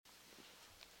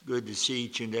Good to see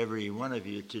each and every one of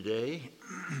you today.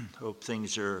 Hope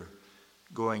things are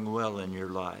going well in your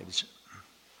lives.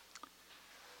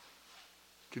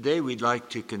 Today we'd like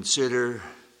to consider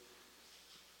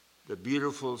the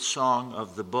beautiful song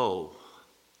of the bow,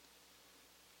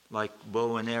 like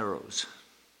bow and arrows.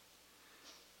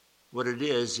 What it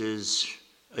is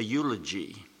a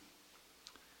eulogy,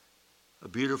 a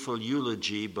beautiful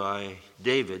eulogy by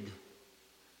David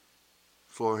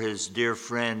for his dear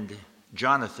friend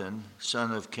Jonathan,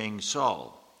 son of King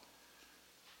Saul,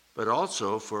 but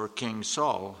also for King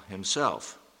Saul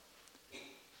himself.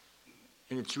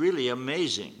 And it's really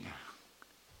amazing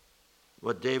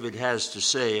what David has to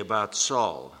say about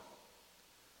Saul.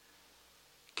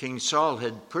 King Saul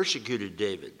had persecuted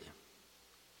David.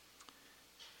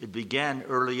 It began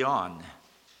early on.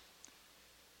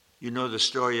 You know the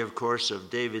story, of course, of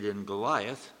David and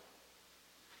Goliath,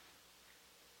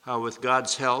 how with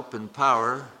God's help and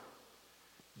power,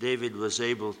 David was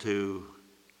able to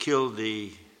kill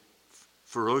the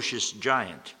ferocious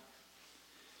giant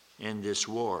in this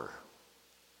war.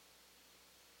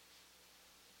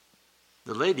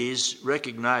 The ladies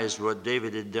recognized what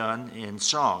David had done in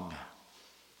song.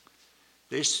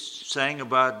 They sang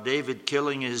about David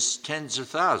killing his tens of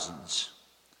thousands,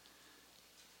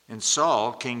 and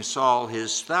Saul, King Saul,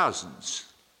 his thousands.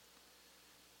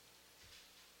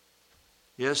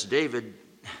 Yes, David,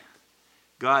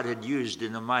 God had used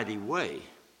in a mighty way.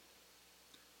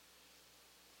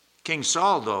 King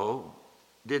Saul, though,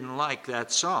 didn't like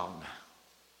that song.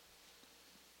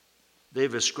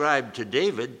 They've ascribed to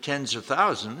David tens of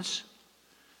thousands,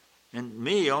 and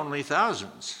me only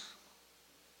thousands.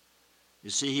 You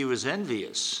see, he was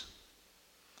envious.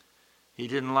 He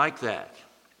didn't like that.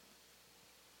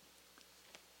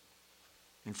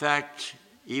 In fact,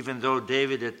 even though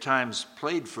David at times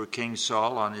played for King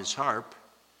Saul on his harp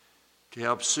to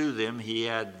help soothe him, he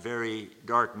had very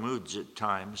dark moods at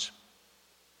times.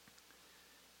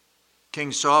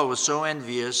 King Saul was so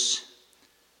envious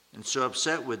and so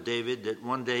upset with David that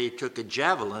one day he took a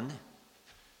javelin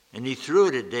and he threw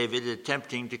it at David,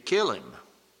 attempting to kill him.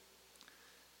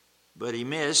 But he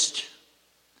missed,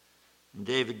 and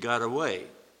David got away.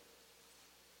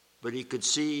 But he could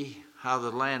see how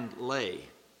the land lay.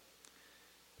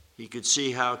 He could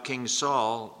see how King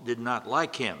Saul did not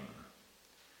like him,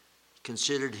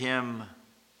 considered him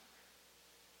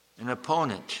an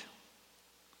opponent,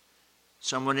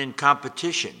 someone in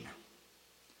competition.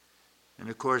 And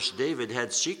of course, David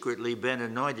had secretly been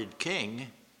anointed king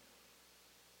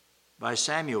by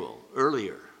Samuel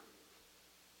earlier.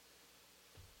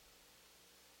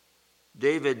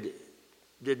 David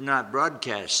did not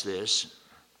broadcast this,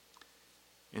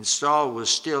 and Saul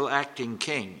was still acting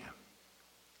king.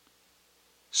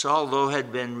 Saul, though,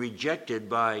 had been rejected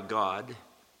by God.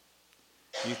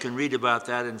 You can read about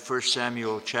that in 1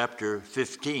 Samuel chapter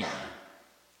 15.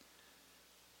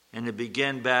 And it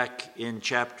began back in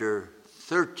chapter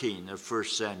 13 of 1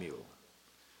 Samuel.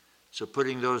 So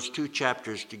putting those two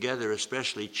chapters together,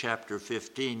 especially chapter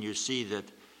 15, you see that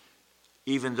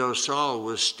even though Saul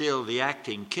was still the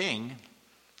acting king,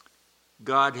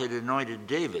 God had anointed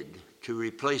David to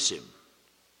replace him.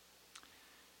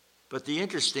 But the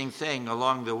interesting thing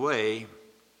along the way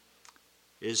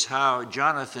is how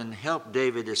Jonathan helped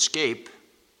David escape,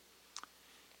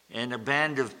 and a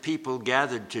band of people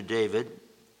gathered to David,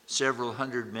 several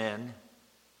hundred men.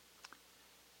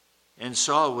 And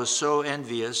Saul was so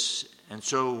envious and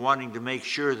so wanting to make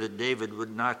sure that David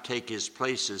would not take his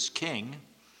place as king,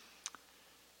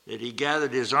 that he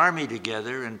gathered his army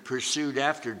together and pursued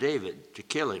after David to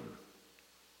kill him.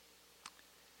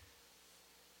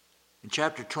 In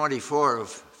chapter 24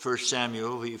 of 1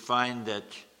 Samuel, we find that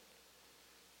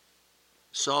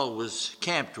Saul was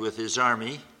camped with his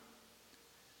army,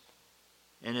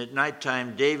 and at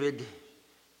nighttime David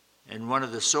and one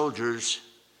of the soldiers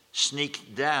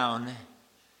sneaked down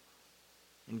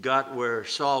and got where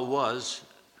Saul was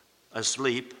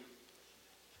asleep.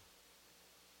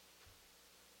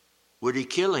 Would he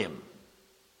kill him?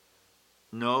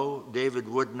 No, David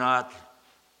would not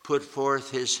put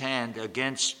forth his hand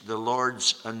against the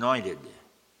Lord's anointed.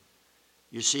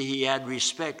 You see, he had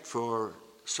respect for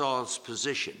Saul's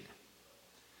position.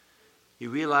 He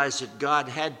realized that God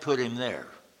had put him there.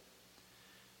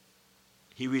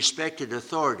 He respected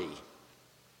authority,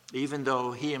 even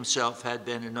though he himself had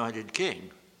been anointed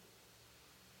king.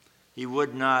 He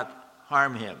would not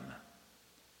harm him.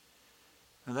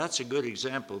 Now that's a good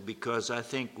example, because I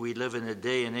think we live in a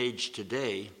day and age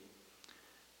today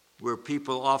where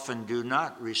people often do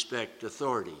not respect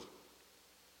authority.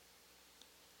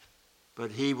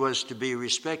 But he was to be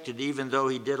respected even though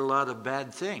he did a lot of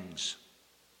bad things.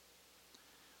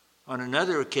 On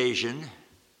another occasion,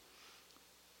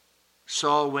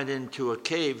 Saul went into a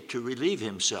cave to relieve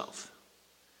himself.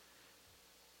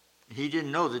 He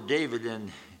didn't know that David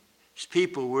and his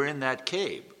people were in that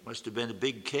cave. Must have been a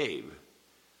big cave.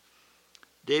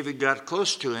 David got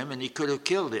close to him and he could have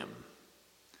killed him.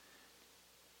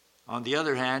 On the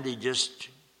other hand, he just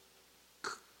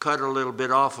cut a little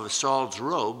bit off of Saul's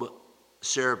robe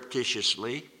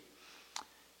surreptitiously.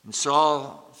 And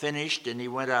Saul finished and he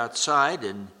went outside,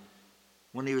 and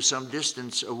when he was some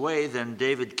distance away, then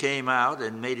David came out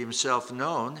and made himself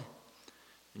known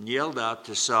and yelled out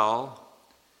to Saul,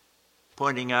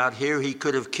 pointing out here he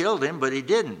could have killed him, but he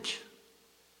didn't.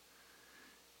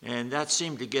 And that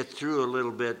seemed to get through a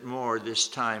little bit more this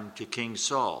time to King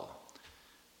Saul,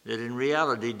 that in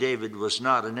reality David was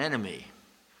not an enemy.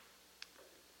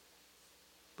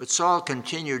 But Saul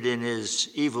continued in his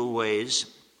evil ways,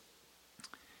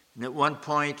 and at one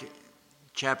point,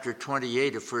 chapter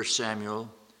 28 of 1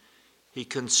 Samuel, he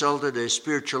consulted a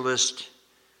spiritualist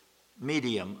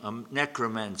medium, a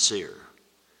necromancer,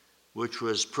 which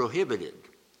was prohibited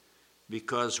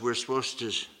because we're supposed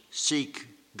to seek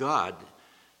God,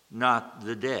 not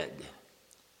the dead.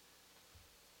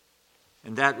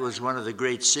 And that was one of the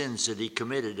great sins that he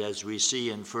committed, as we see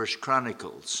in 1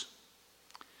 Chronicles.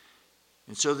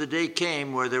 And so the day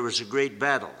came where there was a great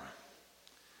battle.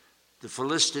 The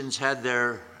Philistines had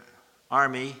their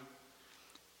army.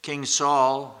 King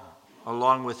Saul,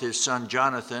 along with his son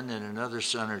Jonathan and another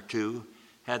son or two,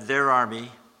 had their army.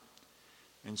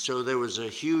 And so there was a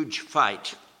huge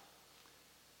fight.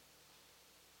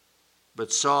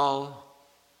 But Saul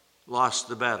lost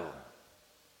the battle.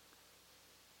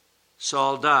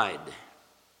 Saul died.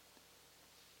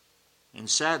 And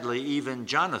sadly, even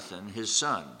Jonathan, his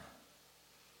son,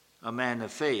 a man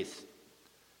of faith,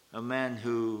 a man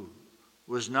who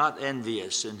was not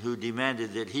envious and who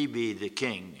demanded that he be the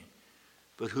king,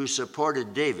 but who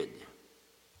supported David,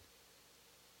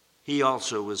 he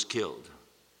also was killed.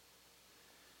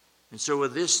 And so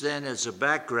with this then as a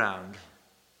background,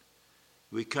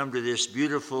 we come to this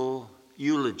beautiful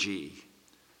eulogy,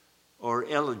 or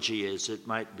elegy as it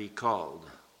might be called,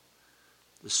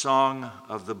 the Song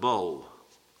of the Bow.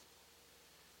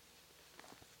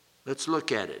 Let's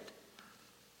look at it.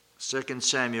 2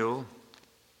 Samuel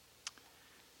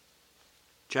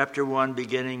chapter 1,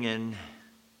 beginning in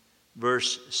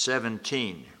verse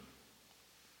 17.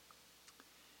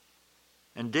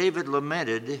 And David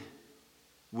lamented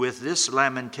with this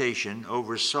lamentation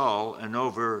over Saul and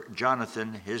over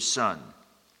Jonathan his son.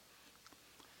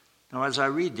 Now, as I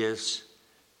read this,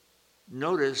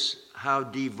 notice how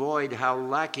devoid, how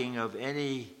lacking of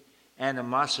any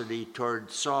animosity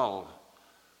toward Saul,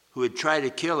 who had tried to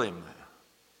kill him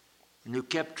and who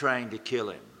kept trying to kill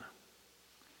him,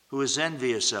 who was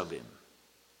envious of him.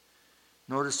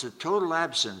 Notice the total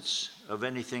absence of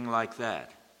anything like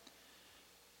that.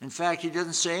 In fact, he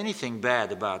doesn't say anything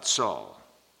bad about Saul.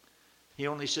 He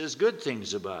only says good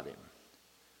things about him.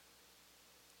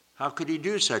 How could he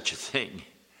do such a thing?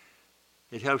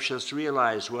 It helps us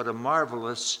realize what a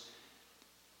marvelous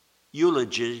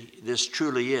eulogy this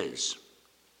truly is.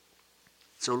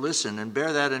 So listen and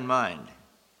bear that in mind.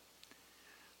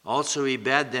 Also, he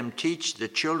bade them teach the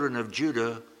children of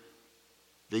Judah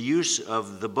the use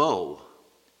of the bow.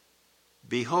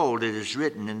 Behold, it is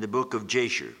written in the book of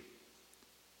Jasher.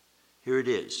 Here it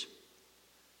is.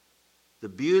 The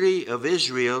beauty of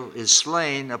Israel is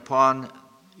slain upon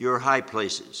your high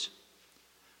places.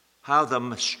 How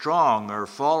the strong are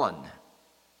fallen.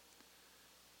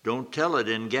 Don't tell it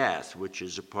in Gath, which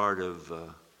is a part of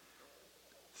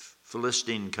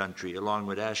Philistine country along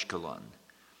with Ashkelon.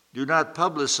 Do not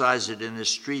publicize it in the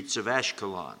streets of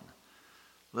Ashkelon,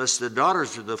 lest the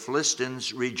daughters of the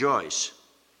Philistines rejoice,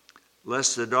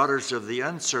 lest the daughters of the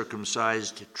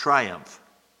uncircumcised triumph.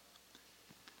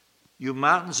 You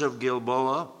mountains of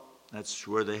Gilboa, that's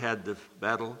where they had the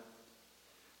battle,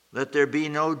 let there be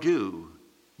no dew,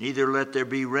 neither let there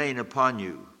be rain upon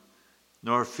you,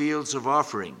 nor fields of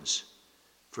offerings.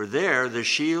 For there the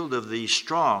shield of the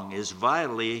strong is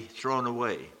vilely thrown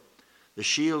away, the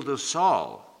shield of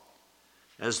Saul,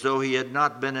 as though he had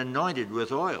not been anointed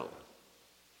with oil.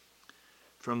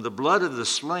 From the blood of the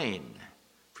slain,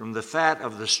 from the fat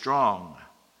of the strong,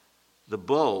 the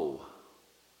bow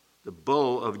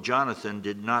of Jonathan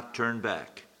did not turn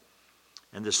back,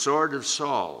 and the sword of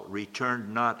Saul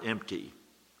returned not empty.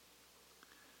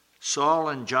 Saul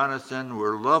and Jonathan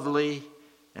were lovely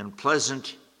and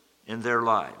pleasant in their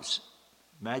lives.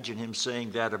 Imagine him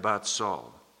saying that about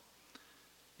Saul.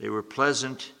 They were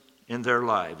pleasant in their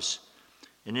lives,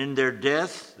 and in their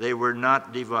death they were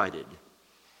not divided.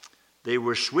 They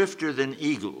were swifter than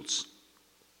eagles.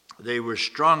 They were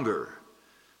stronger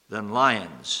than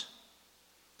lions.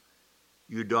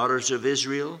 You daughters of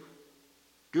Israel,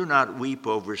 do not weep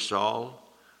over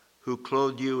Saul, who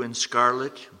clothed you in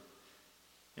scarlet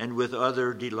and with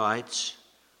other delights,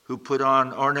 who put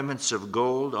on ornaments of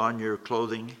gold on your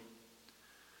clothing.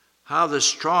 How the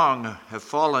strong have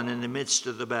fallen in the midst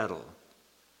of the battle.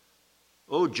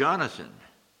 O Jonathan,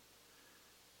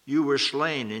 you were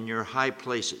slain in your high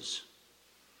places.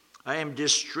 I am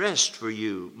distressed for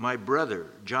you, my brother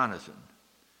Jonathan.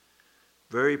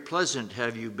 Very pleasant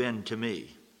have you been to me.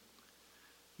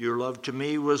 Your love to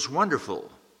me was wonderful,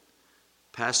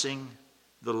 passing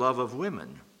the love of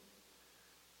women.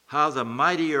 How the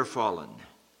mighty are fallen,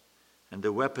 and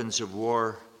the weapons of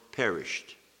war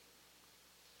perished.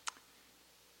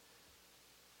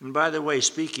 And by the way,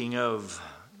 speaking of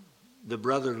the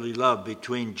brotherly love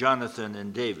between Jonathan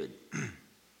and David,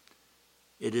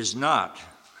 it is not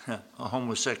a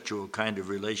homosexual kind of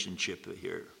relationship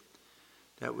here.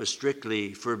 That was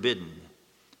strictly forbidden.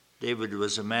 David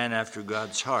was a man after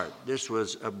God's heart. This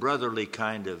was a brotherly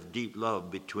kind of deep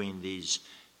love between these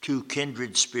two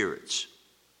kindred spirits.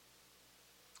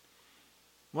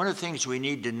 One of the things we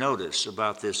need to notice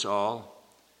about this all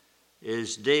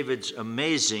is David's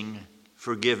amazing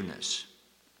forgiveness.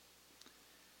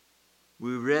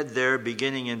 We read there,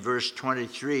 beginning in verse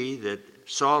 23, that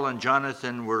Saul and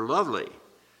Jonathan were lovely,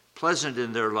 pleasant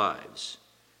in their lives.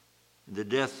 In the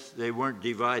death, they weren't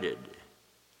divided.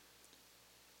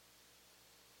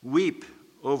 Weep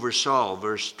over Saul,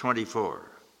 verse 24.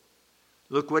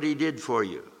 Look what he did for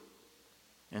you,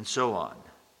 and so on.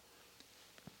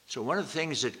 So one of the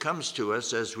things that comes to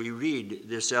us as we read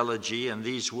this elegy and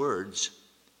these words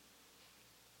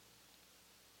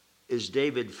is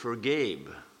David forgave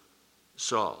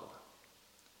Saul.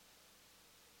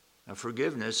 Now,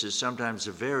 forgiveness is sometimes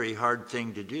a very hard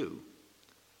thing to do.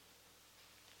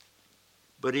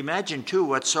 But imagine, too,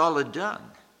 what Saul had done.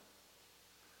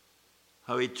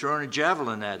 How he'd thrown a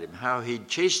javelin at him, how he'd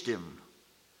chased him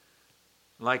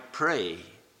like prey,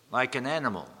 like an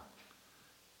animal,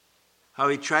 how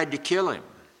he tried to kill him.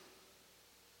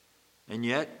 And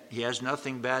yet, he has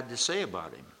nothing bad to say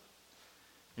about him.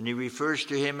 And he refers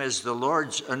to him as the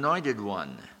Lord's anointed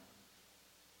one.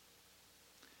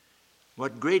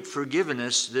 What great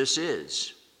forgiveness this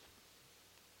is.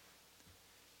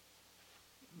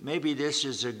 Maybe this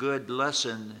is a good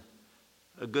lesson,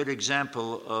 a good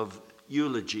example of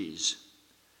eulogies.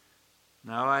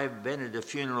 Now, I've been at a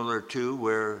funeral or two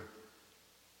where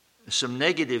some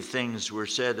negative things were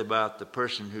said about the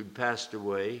person who'd passed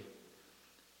away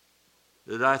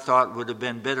that I thought would have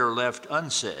been better left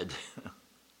unsaid,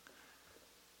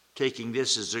 taking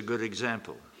this as a good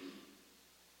example.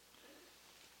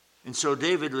 And so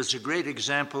David was a great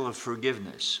example of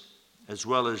forgiveness as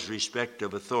well as respect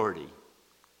of authority.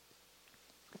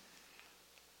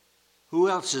 Who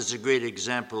else is a great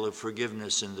example of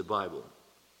forgiveness in the Bible?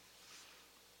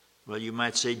 Well, you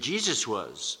might say Jesus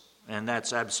was, and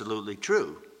that's absolutely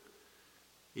true.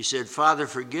 He said, Father,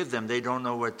 forgive them, they don't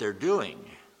know what they're doing.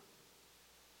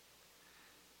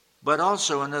 But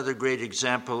also another great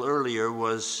example earlier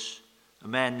was a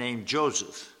man named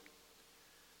Joseph.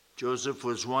 Joseph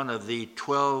was one of the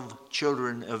 12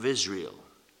 children of Israel.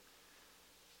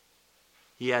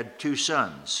 He had 2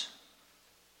 sons.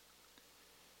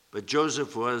 But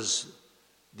Joseph was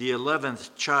the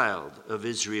 11th child of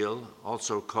Israel,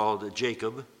 also called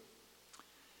Jacob.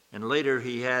 And later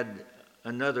he had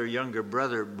another younger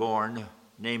brother born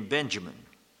named Benjamin.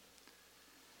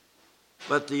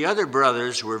 But the other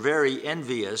brothers were very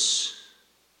envious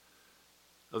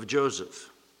of Joseph.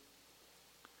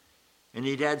 And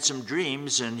he'd had some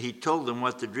dreams, and he told them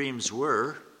what the dreams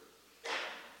were.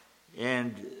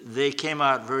 And they came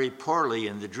out very poorly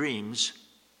in the dreams,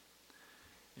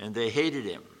 and they hated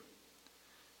him.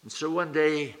 And so one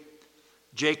day,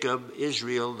 Jacob,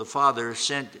 Israel, the father,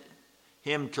 sent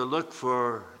him to look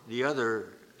for the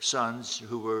other sons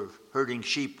who were herding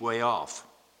sheep way off.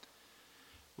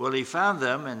 Well, he found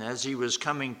them, and as he was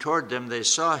coming toward them, they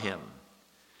saw him.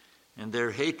 And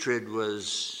their hatred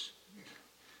was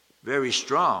very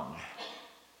strong.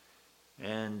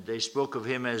 And they spoke of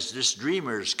him as this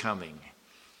dreamer's coming.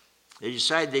 They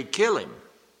decided they'd kill him.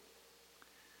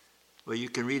 Well, you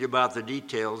can read about the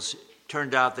details.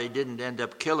 Turned out they didn't end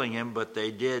up killing him, but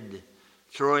they did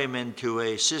throw him into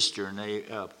a cistern,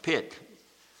 a pit,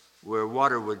 where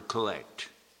water would collect.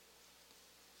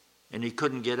 And he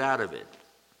couldn't get out of it.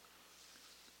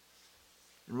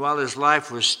 And while his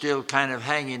life was still kind of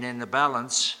hanging in the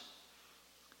balance,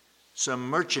 some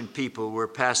merchant people were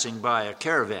passing by, a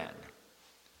caravan.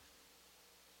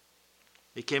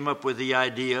 They came up with the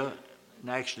idea, and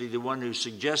actually the one who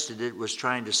suggested it was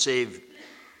trying to save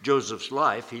Joseph's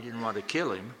life. He didn't want to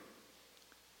kill him.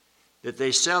 That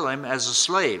they sell him as a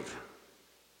slave.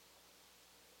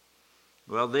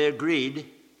 Well, they agreed,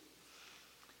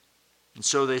 and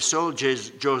so they sold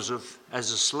Joseph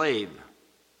as a slave.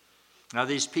 Now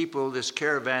these people, this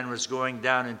caravan was going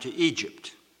down into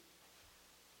Egypt.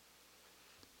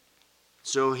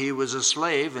 So he was a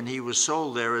slave, and he was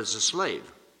sold there as a slave.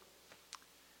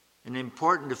 An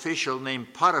important official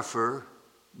named Potiphar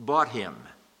bought him.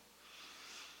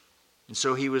 And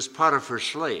so he was Potiphar's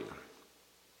slave.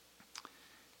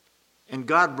 And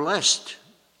God blessed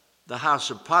the house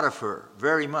of Potiphar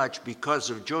very much because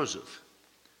of Joseph.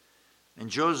 And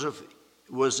Joseph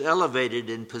was elevated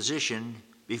in position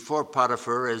before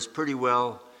Potiphar as pretty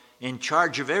well in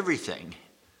charge of everything.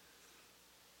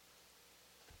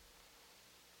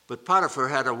 But Potiphar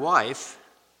had a wife,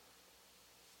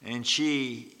 and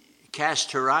she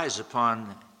cast her eyes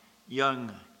upon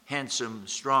young, handsome,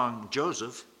 strong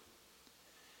Joseph,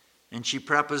 and she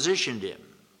propositioned him.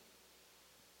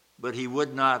 But he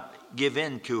would not give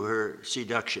in to her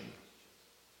seduction.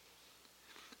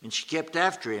 And she kept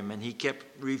after him, and he kept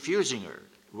refusing her.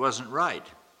 It wasn't right.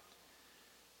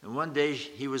 And one day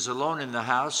he was alone in the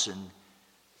house and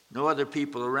no other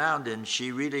people around, and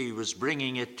she really was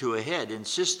bringing it to a head,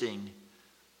 insisting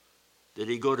that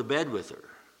he go to bed with her.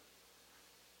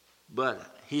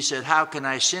 But he said, "How can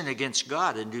I sin against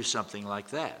God and do something like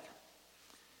that?"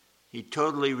 He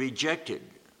totally rejected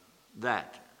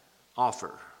that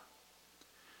offer.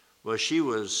 Well, she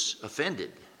was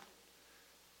offended.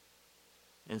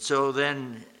 And so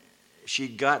then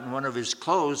she'd gotten one of his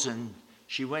clothes, and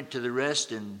she went to the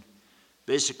rest and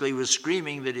basically was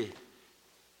screaming that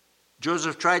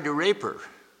Joseph tried to rape her,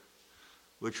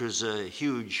 which was a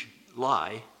huge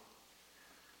lie.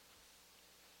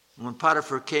 When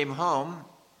Potiphar came home,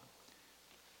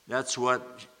 that's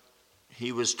what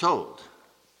he was told.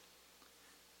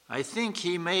 I think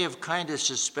he may have kind of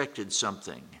suspected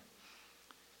something.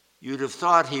 You'd have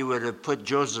thought he would have put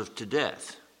Joseph to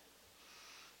death,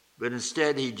 but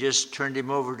instead he just turned him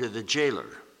over to the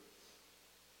jailer.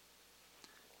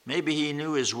 Maybe he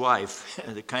knew his wife,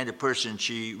 the kind of person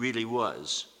she really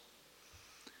was.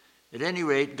 At any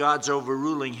rate, God's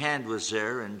overruling hand was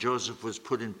there, and Joseph was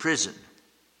put in prison.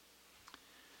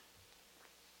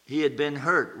 He had been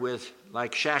hurt with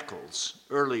like shackles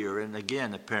earlier and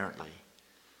again, apparently.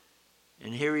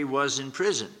 And here he was in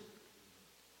prison.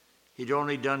 He'd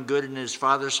only done good in his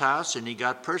father's house, and he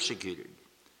got persecuted.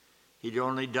 He'd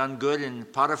only done good in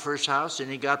Potiphar's house,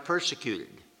 and he got persecuted.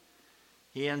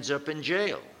 He ends up in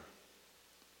jail.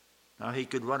 Now he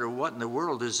could wonder, what in the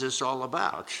world is this all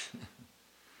about?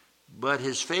 But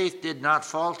his faith did not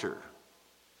falter.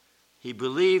 He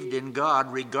believed in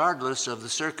God regardless of the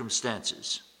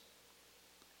circumstances.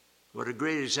 What a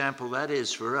great example that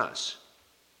is for us.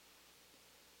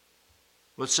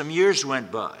 Well, some years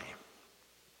went by,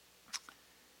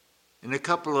 and a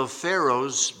couple of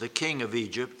pharaohs, the king of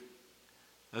Egypt,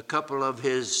 a couple of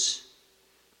his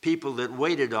people that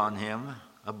waited on him,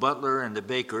 a butler and a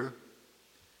baker,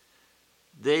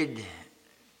 they'd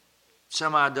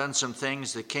somehow done some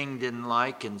things the king didn't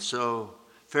like, and so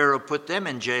Pharaoh put them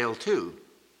in jail too.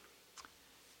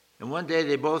 And one day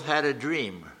they both had a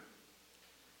dream.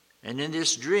 And in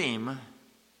this dream,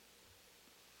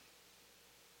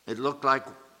 it looked like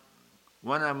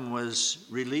one of them was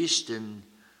released and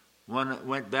one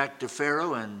went back to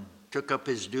Pharaoh and took up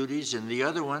his duties, and the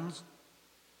other one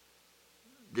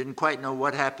didn't quite know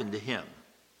what happened to him.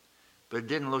 But it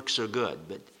didn't look so good.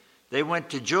 But they went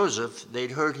to Joseph.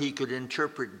 They'd heard he could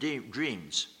interpret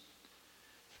dreams.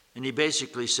 And he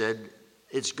basically said,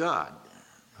 it's God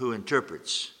who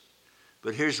interprets.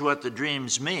 But here's what the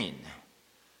dreams mean.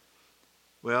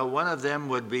 Well, one of them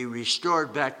would be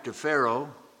restored back to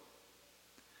Pharaoh,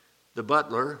 the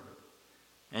butler,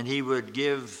 and he would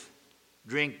give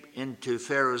drink into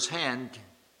Pharaoh's hand.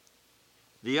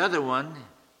 The other one,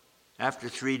 after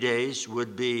 3 days,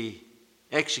 would be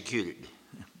executed.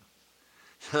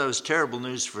 So that was terrible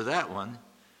news for that one,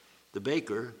 the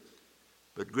baker,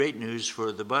 but great news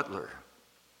for the butler.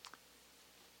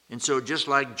 And so just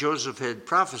like Joseph had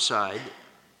prophesied,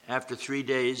 after 3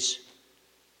 days,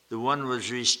 the one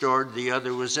was restored, the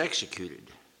other was executed.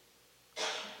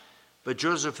 But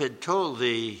Joseph had told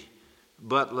the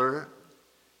butler,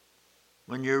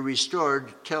 when you're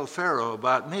restored, tell Pharaoh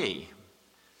about me.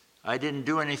 I didn't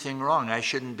do anything wrong. I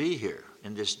shouldn't be here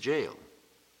in this jail.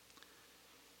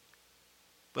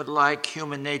 But like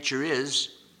human nature is,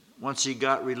 once he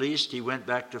got released, he went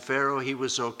back to Pharaoh. He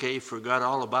was okay, forgot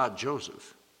all about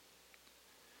Joseph.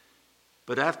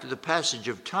 But after the passage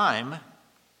of time,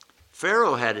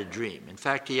 Pharaoh had a dream. In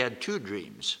fact, he had 2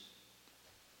 dreams.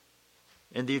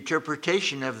 And the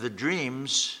interpretation of the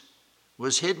dreams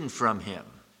was hidden from him.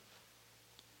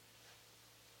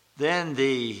 Then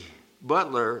the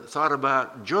butler thought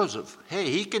about Joseph.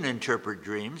 Hey, he can interpret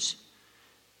dreams.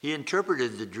 He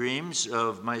interpreted the dreams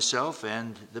of myself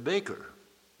and the baker.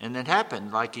 And it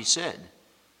happened like he said.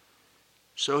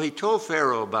 So he told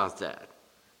Pharaoh about that.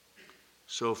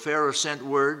 So Pharaoh sent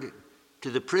word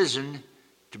to the prison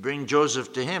to bring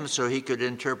Joseph to him so he could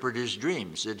interpret his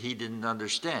dreams that he didn't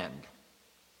understand.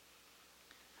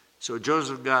 So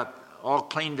Joseph got all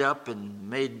cleaned up and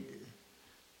made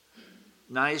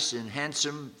nice and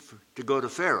handsome to go to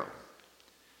Pharaoh.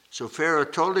 So Pharaoh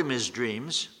told him his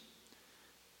dreams.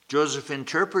 Joseph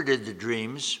interpreted the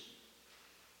dreams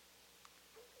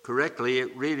correctly.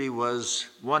 It really was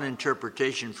one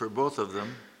interpretation for both of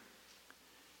them.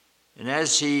 And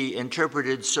as he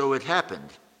interpreted, so it happened.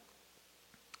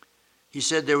 He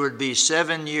said there would be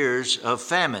 7 years of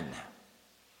famine.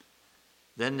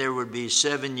 Then there would be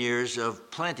 7 years of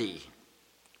plenty.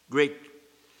 Great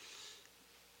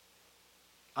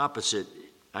opposite.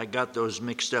 I got those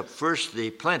mixed up. First the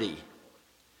plenty,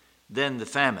 then the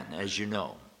famine, as you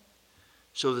know.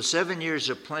 So the 7 years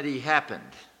of plenty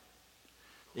happened.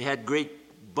 They had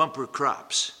great bumper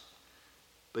crops.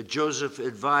 But Joseph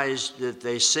advised that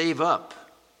they save up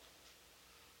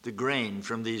the grain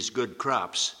from these good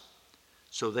crops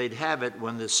so they'd have it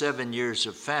when the 7 years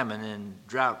of famine and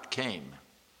drought came.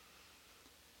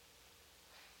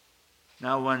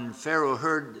 Now, when Pharaoh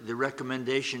heard the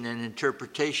recommendation and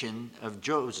interpretation of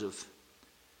Joseph,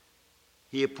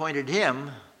 he appointed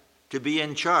him to be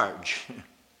in charge.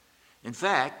 In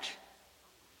fact,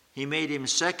 he made him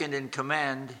second in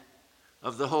command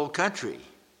of the whole country.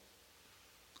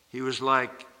 He was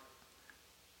like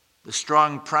the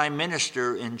strong prime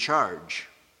minister in charge.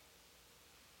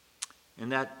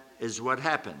 And that is what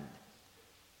happened.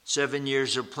 7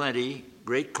 years of plenty,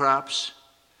 great crops.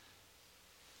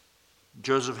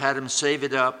 Joseph had him save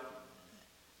it up.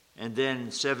 And then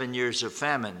 7 years of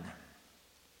famine.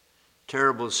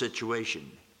 Terrible situation.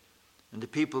 And the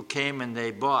people came and they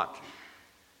bought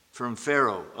from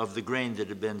Pharaoh of the grain that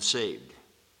had been saved.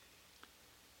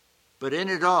 But in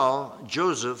it all,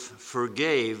 Joseph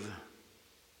forgave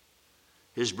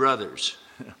his brothers.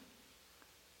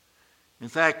 In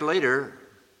fact, later,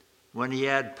 when he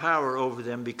had power over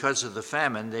them because of the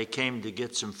famine, they came to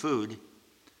get some food.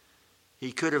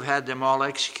 He could have had them all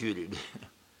executed,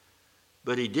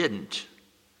 but he didn't.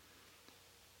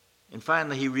 And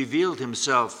finally, he revealed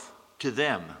himself to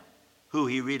them, who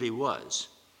he really was.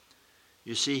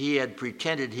 You see, he had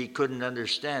pretended he couldn't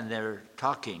understand their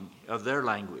talking of their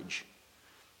language.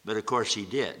 But of course he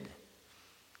did.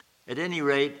 At any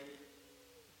rate,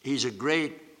 he's a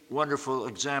great, wonderful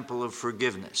example of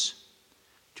forgiveness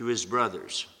to his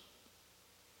brothers.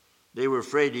 They were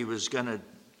afraid he was going to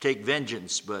take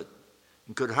vengeance, but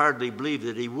could hardly believe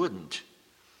that he wouldn't.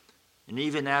 And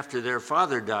even after their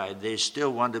father died, they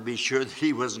still wanted to be sure that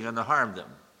he wasn't going to harm them.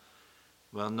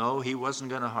 Well, no, he wasn't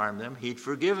going to harm them. He'd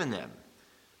forgiven them.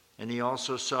 And he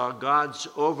also saw God's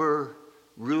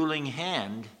overruling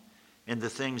hand in the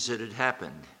things that had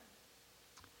happened.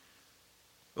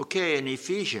 Okay, in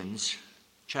Ephesians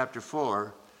chapter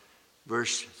 4,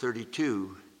 verse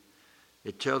 32,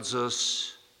 it tells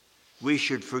us we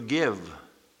should forgive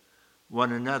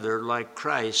one another like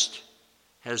Christ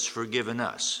has forgiven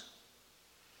us.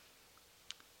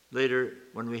 Later,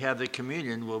 when we have the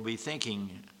communion, we'll be thinking,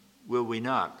 will we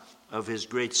not, of his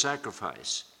great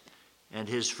sacrifice and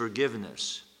his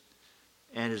forgiveness,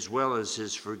 and as well as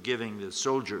his forgiving the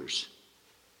soldiers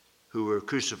who were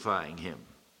crucifying him.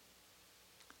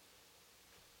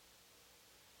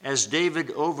 As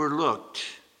David overlooked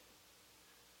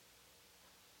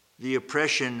the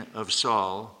oppression of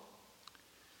Saul,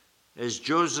 as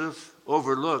Joseph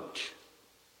overlooked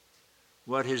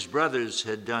what his brothers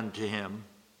had done to him,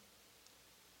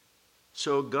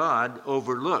 so God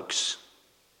overlooks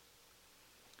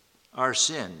our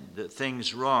sin, the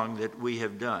things wrong that we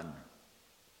have done.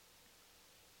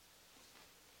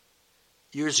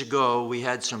 Years ago, we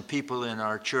had some people in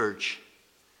our church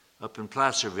up in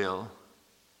Placerville.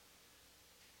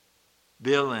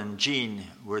 Bill and Jean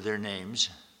were their names.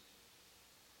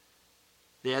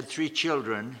 They had 3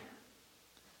 children.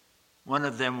 One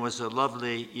of them was a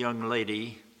lovely young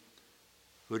lady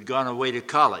who had gone away to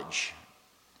college.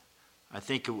 I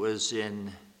think it was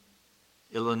in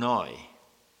Illinois.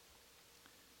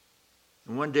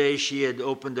 And one day she had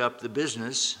opened up the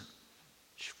business,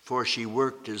 for she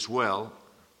worked as well.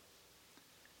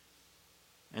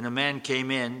 And a man came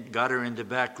in, got her in the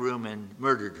back room, and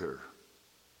murdered her.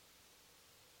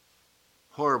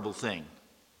 horrible thing.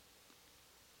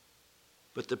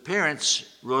 But the parents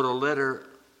wrote a letter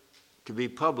to be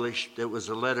published that was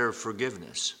a letter of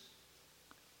forgiveness.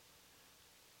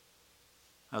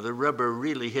 Now, the rubber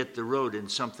really hit the road in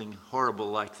something horrible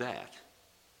like that.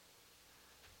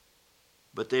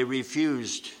 But they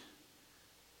refused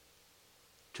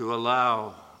to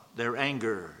allow their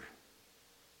anger.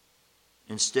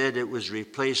 Instead, it was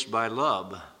replaced by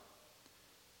love,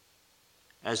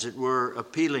 as it were,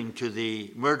 appealing to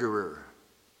the murderer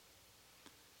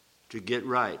to get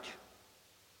right.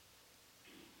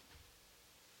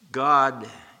 God,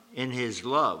 in his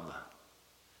love,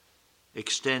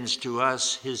 extends to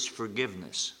us his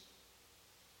forgiveness.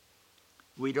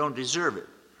 We don't deserve it,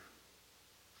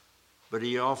 but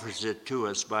he offers it to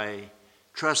us by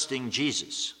trusting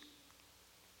Jesus.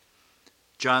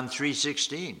 John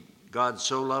 3:16, God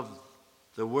so loved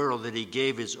the world that he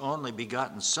gave his only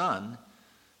begotten Son,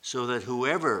 so that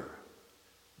whoever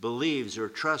believes or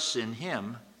trusts in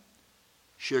him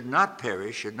should not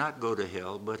perish, should not go to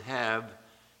hell, but have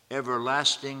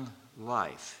everlasting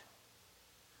life.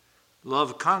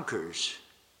 Love conquers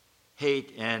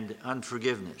hate and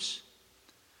unforgiveness.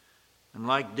 And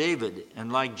like David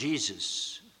and like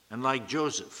Jesus and like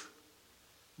Joseph,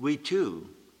 we too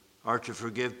are to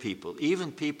forgive people,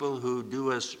 even people who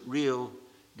do us real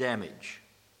damage.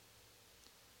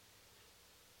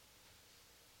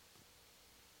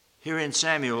 Here in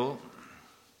Samuel,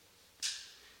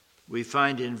 we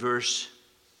find in verse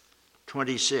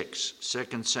 26,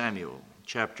 2 Samuel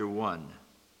chapter 1,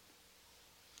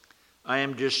 I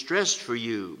am distressed for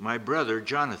you, my brother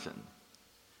Jonathan.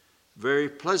 Very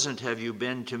pleasant have you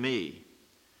been to me.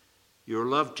 Your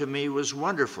love to me was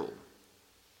wonderful,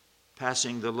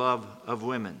 passing the love of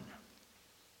women.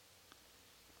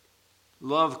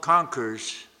 Love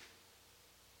conquers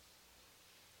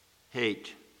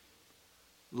hate.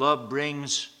 Love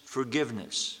brings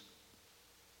forgiveness.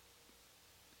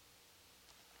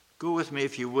 Go with me,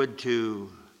 if you would,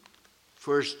 to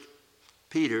 1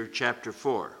 Peter chapter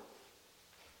 4.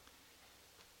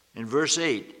 In verse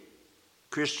 8,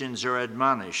 Christians are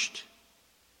admonished,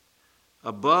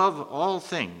 above all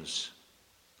things,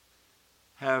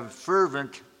 have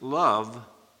fervent love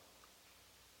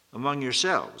among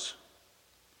yourselves,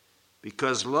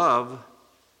 because love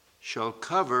shall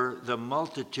cover the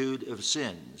multitude of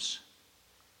sins.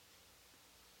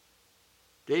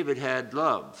 David had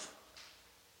love.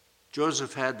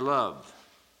 Joseph had love.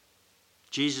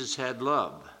 Jesus had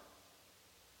love.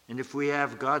 And if we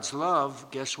have God's love,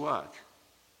 guess what?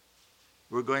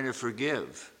 We're going to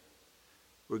forgive.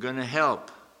 We're going to help.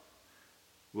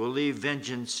 We'll leave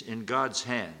vengeance in God's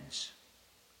hands.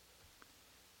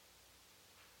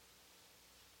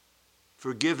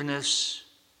 Forgiveness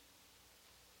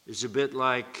is a bit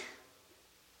like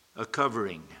a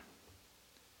covering.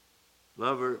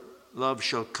 Love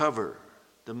shall cover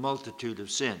the multitude of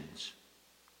sins.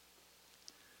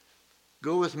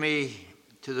 Go with me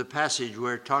to the passage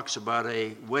where it talks about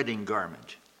a wedding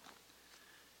garment.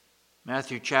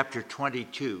 Matthew chapter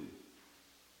 22.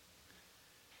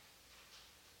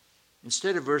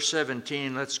 Instead of verse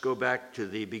 17, let's go back to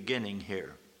the beginning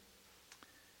here.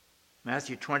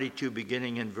 Matthew 22,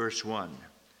 beginning in verse 1.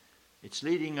 It's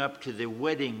leading up to the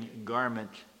wedding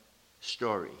garment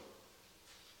story.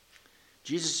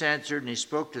 Jesus answered, and he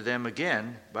spoke to them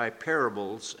again by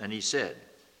parables, and he said,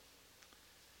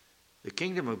 the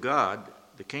kingdom of God,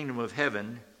 the kingdom of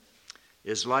heaven,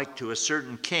 is like to a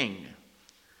certain king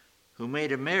who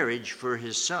made a marriage for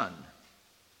his son.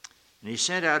 And he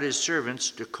sent out his servants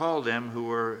to call them who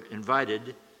were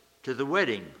invited to the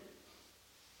wedding.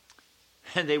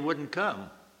 And they wouldn't come.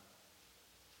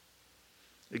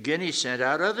 Again he sent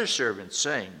out other servants,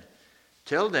 saying,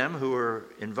 tell them who are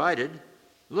invited,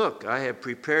 look, I have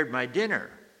prepared my dinner.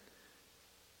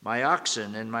 My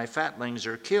oxen and my fatlings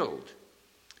are killed,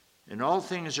 and all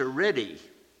things are ready.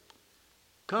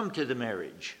 Come to the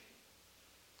marriage.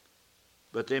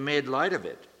 But they made light of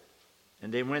it,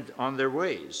 and they went on their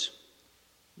ways,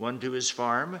 one to his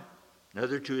farm,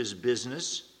 another to his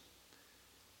business.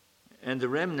 And the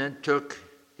remnant took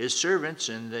his servants,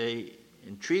 and they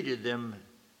entreated them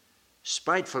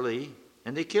spitefully,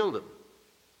 and they killed them.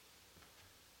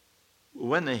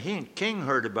 When the king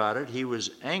heard about it, he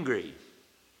was angry.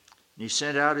 And he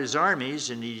sent out his armies,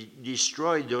 and he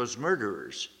destroyed those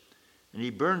murderers, and he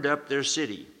burned up their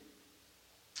city.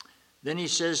 Then he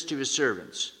says to his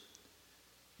servants,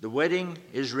 the wedding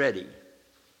is ready,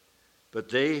 but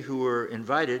they who were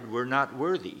invited were not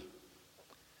worthy.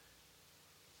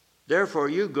 Therefore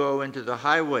you go into the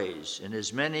highways, and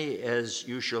as many as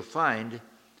you shall find,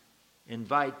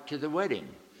 invite to the wedding.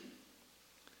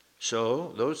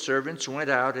 So those servants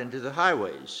went out into the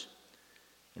highways,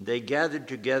 and they gathered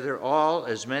together all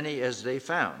as many as they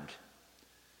found,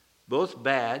 both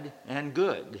bad and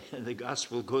good. The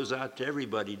gospel goes out to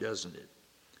everybody, doesn't it?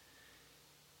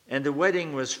 And the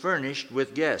wedding was furnished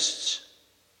with guests.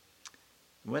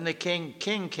 When the king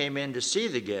came in to see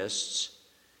the guests,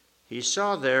 he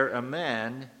saw there a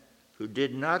man who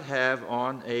did not have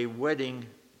on a wedding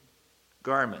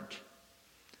garment.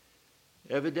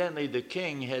 Evidently, the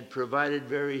king had provided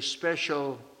very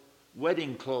special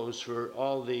wedding clothes for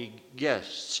all the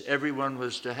guests. Everyone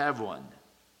was to have one.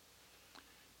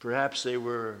 Perhaps they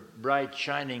were bright,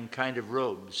 shining kind of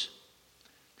robes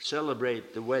to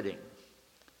celebrate the wedding.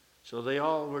 So they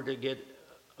all were to get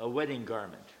a wedding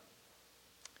garment.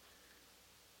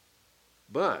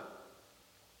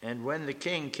 And when the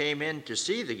king came in to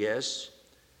see the guests,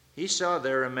 he saw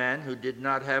there a man who did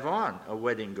not have on a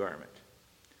wedding garment.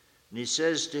 And he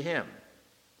says to him,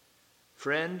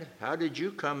 "Friend, how did you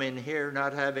come in here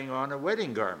not having on a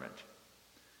wedding garment?"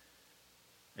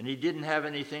 And he didn't have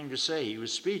anything to say. He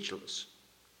was speechless.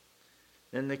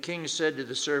 Then the king said to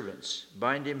the servants,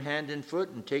 "Bind him hand and foot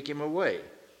and take him away.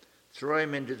 Throw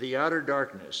him into the outer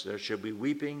darkness. There shall be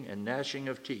weeping and gnashing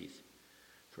of teeth.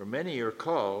 For many are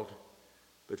called,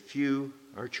 but few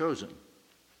are chosen."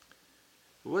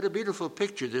 What a beautiful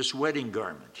picture, this wedding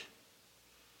garment.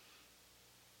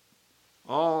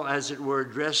 All, as it were,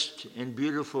 dressed in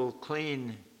beautiful,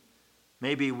 clean,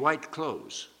 maybe white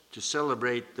clothes to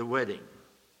celebrate the wedding.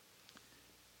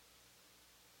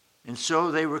 And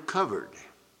so they were covered.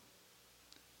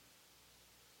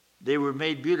 They were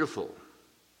made beautiful.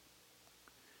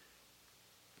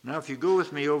 Now, if you go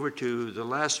with me over to the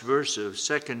last verse of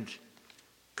 2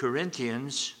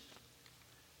 Corinthians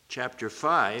chapter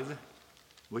 5,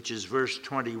 which is verse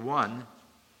 21,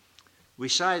 we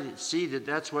see that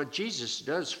that's what Jesus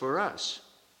does for us.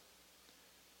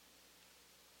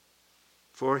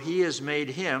 For he has made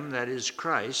him, that is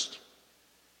Christ,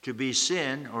 to be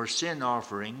sin or sin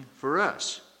offering for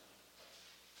us,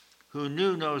 who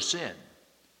knew no sin.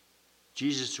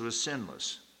 Jesus was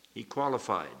sinless. He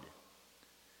qualified.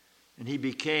 And he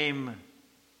became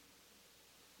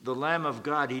the Lamb of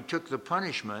God. He took the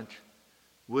punishment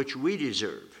which we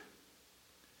deserve.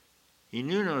 He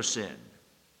knew no sin,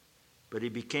 but he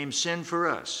became sin for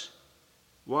us.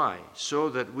 Why? So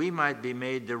that we might be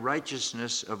made the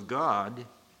righteousness of God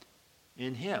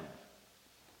in him.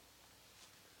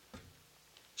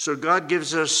 So God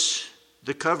gives us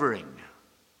the covering.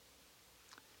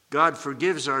 God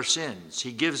forgives our sins.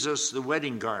 He gives us the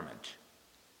wedding garment.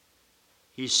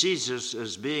 He sees us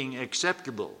as being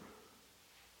acceptable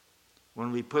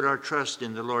when we put our trust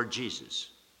in the Lord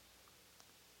Jesus.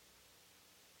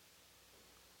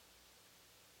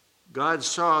 God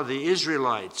saw the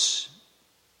Israelites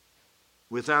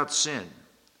without sin,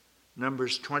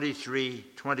 Numbers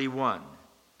 23:21,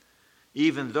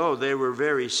 even though they were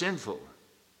very sinful.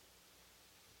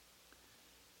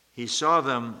 He saw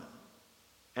them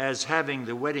as having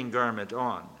the wedding garment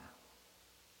on.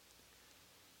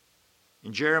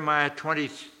 In Jeremiah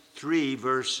 23,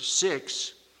 verse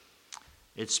 6,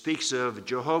 it speaks of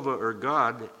Jehovah or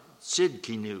God,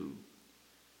 Tzidkenu,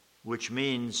 which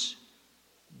means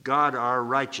God our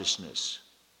righteousness.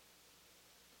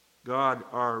 God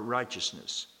our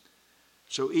righteousness.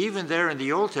 So even there in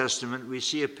the Old Testament, we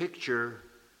see a picture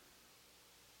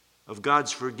of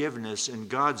God's forgiveness and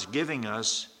God's giving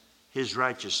us his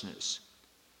righteousness.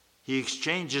 He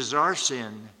exchanges our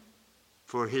sin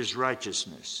for his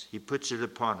righteousness. He puts it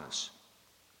upon us.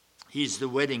 He's the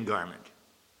wedding garment.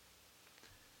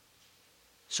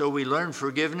 So we learn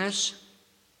forgiveness.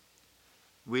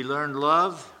 We learn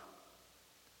love.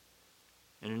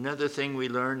 And another thing we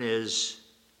learn is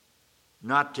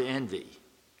not to envy.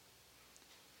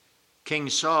 King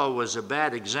Saul was a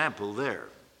bad example there.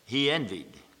 He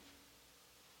envied.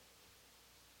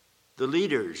 The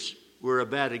leaders were a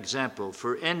bad example.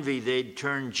 For envy, they'd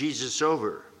turn Jesus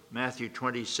over, Matthew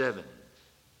 27.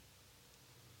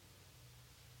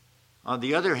 On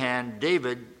the other hand,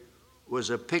 David was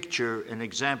a picture, an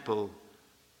example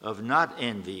of not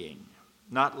envying,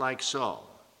 not like Saul.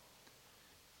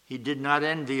 He did not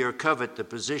envy or covet the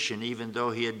position, even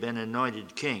though he had been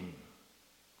anointed king.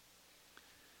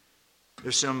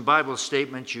 There's some Bible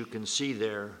statements you can see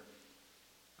there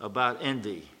about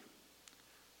envy.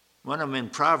 One of them in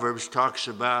Proverbs talks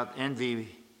about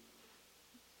envy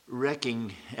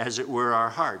wrecking, as it were, our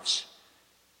hearts.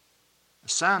 A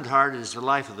sound heart is the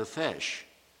life of the flesh,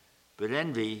 but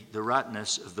envy the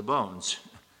rottenness of the bones.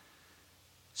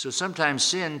 So sometimes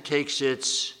sin takes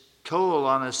its toll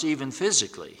on us even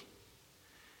physically.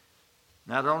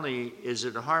 not only is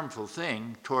it a harmful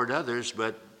thing toward others,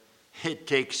 but it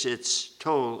takes its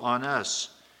toll on us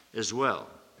as well.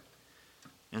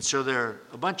 And so there are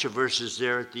a bunch of verses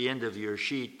there at the end of your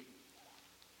sheet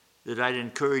that I'd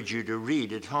encourage you to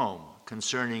read at home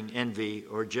concerning envy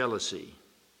or jealousy.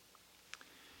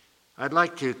 I'd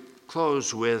like to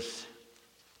close with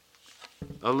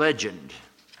a legend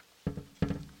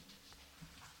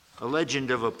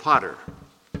of a potter.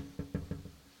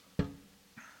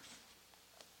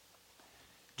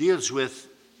 Deals with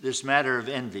this matter of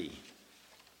envy.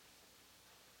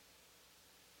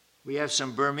 We have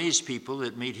some Burmese people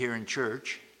that meet here in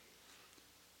church,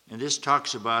 and this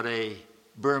talks about a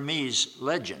Burmese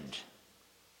legend.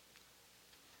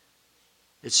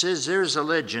 It says there's a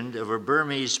legend of a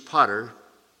Burmese potter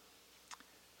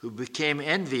who became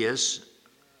envious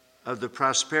of the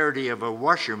prosperity of a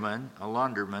washerman, a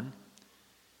launderman,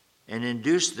 and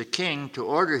induced the king to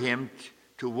order him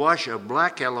to wash a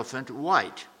black elephant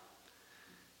white,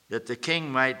 that the king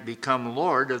might become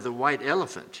lord of the white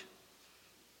elephant.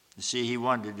 You see, he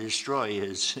wanted to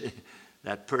destroy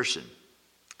that person.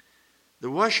 The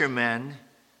washerman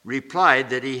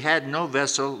replied that he had no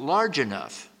vessel large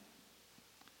enough,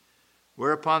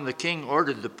 whereupon the king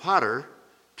ordered the potter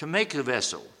to make the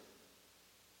vessel.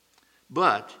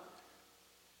 But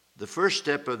the first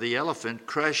step of the elephant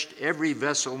crushed every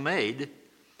vessel made,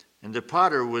 and the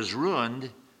potter was ruined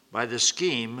by the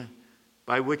scheme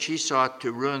by which he sought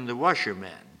to ruin the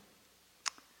washerman.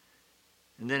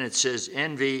 And then it says,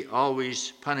 envy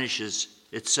always punishes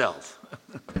itself.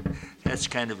 That's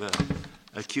kind of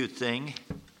a cute thing.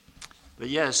 But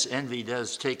yes, envy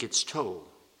does take its toll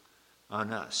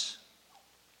on us.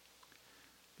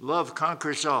 Love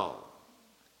conquers all.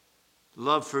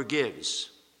 Love forgives.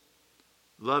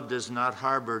 Love does not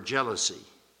harbor jealousy.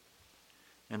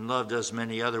 And love does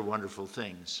many other wonderful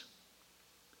things.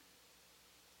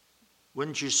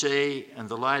 Wouldn't you say, in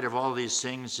the light of all these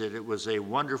things, that it was a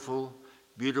wonderful,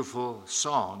 beautiful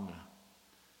song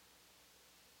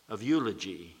of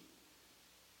eulogy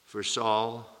for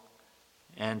Saul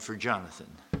and for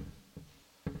Jonathan?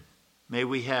 May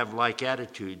we have like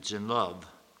attitudes in love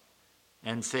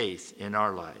and faith in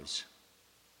our lives.